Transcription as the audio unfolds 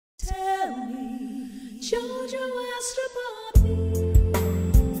JoJo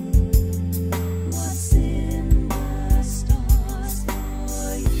what's in the stars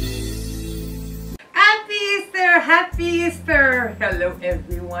for you? Happy Easter! Happy Easter! Hello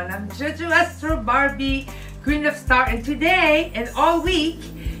everyone, I'm JoJo Barbie, Queen of Star, and today and all week,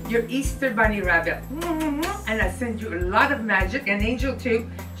 your Easter Bunny Rabbit. And I send you a lot of magic, and Angel too.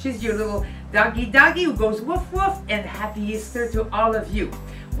 She's your little doggy who goes woof woof, and happy Easter to all of you.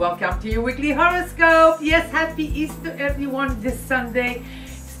 Welcome to your weekly horoscope. Yes, happy Easter everyone this Sunday,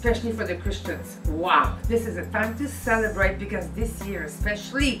 especially for the Christians. Wow, this is a time to celebrate because this year,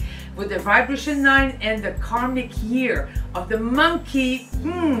 especially with the vibration 9 and the karmic year of the monkey,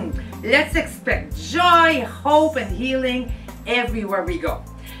 let's expect joy, hope, and healing everywhere we go.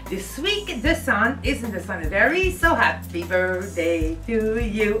 This week, the sun is in the sign of Aries, so happy birthday to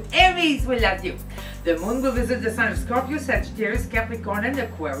you. Aries, we love you. The moon will visit the sign of Scorpio, Sagittarius, Capricorn, and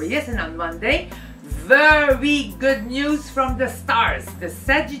Aquarius. And on Monday, very good news from the stars. The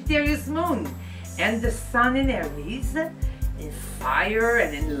Sagittarius moon and the sun in Aries, in fire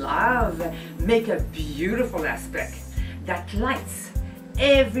and in love, make a beautiful aspect that lights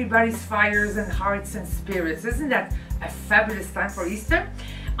everybody's fires and hearts and spirits. Isn't that a fabulous time for Easter?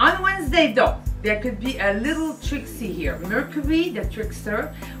 On Wednesday though, there could be a little tricksy here. Mercury, the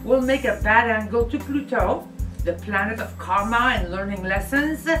trickster, will make a bad angle to Pluto, the planet of karma and learning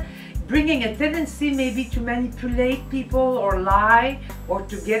lessons, bringing a tendency maybe to manipulate people or lie or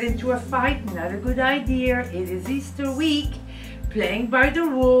to get into a fight. Not a good idea. It is Easter week. Playing by the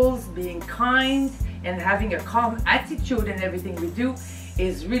rules, being kind, and having a calm attitude in everything we do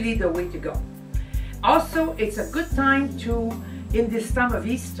is really the way to go. Also, it's a good time to, in this time of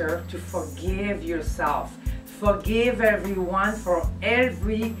Easter, to forgive yourself. Forgive everyone for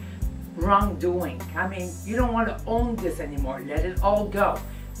every wrongdoing. I mean, you don't want to own this anymore. Let it all go.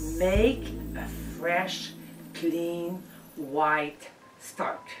 Make a fresh, clean, white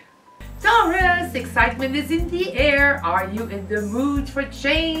start. Taurus, excitement is in the air. Are you in the mood for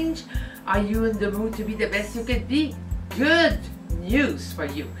change? Are you in the mood to be the best you could be? Good news for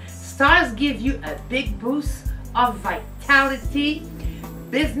you. Stars give you a big boost of vitality,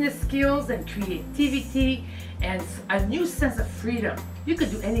 business skills and creativity, and a new sense of freedom. You could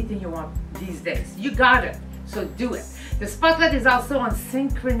do anything you want these days. You got it, so do it. The spotlight is also on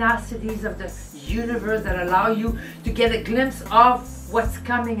synchronicities of the universe that allow you to get a glimpse of what's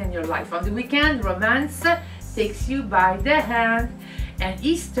coming in your life. On the weekend, romance takes you by the hand, and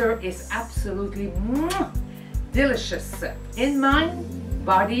Easter is absolutely delicious in mind,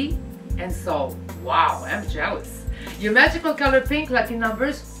 body, and soul. Wow, I'm jealous. Your magical color pink, lucky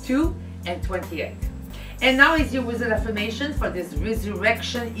numbers 2 and 28. And now is your wizard affirmation for this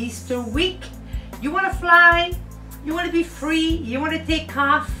resurrection Easter week. You want to fly, you want to be free, you want to take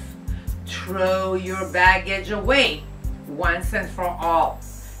off. Throw your baggage away once and for all.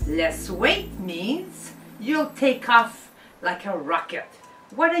 Less weight means you'll take off like a rocket.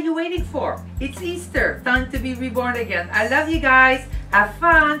 What are you waiting for? It's Easter, time to be reborn again. I love you guys. Have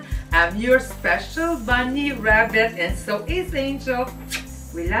fun. I'm your special bunny rabbit, and so is Angel.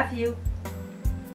 We love you.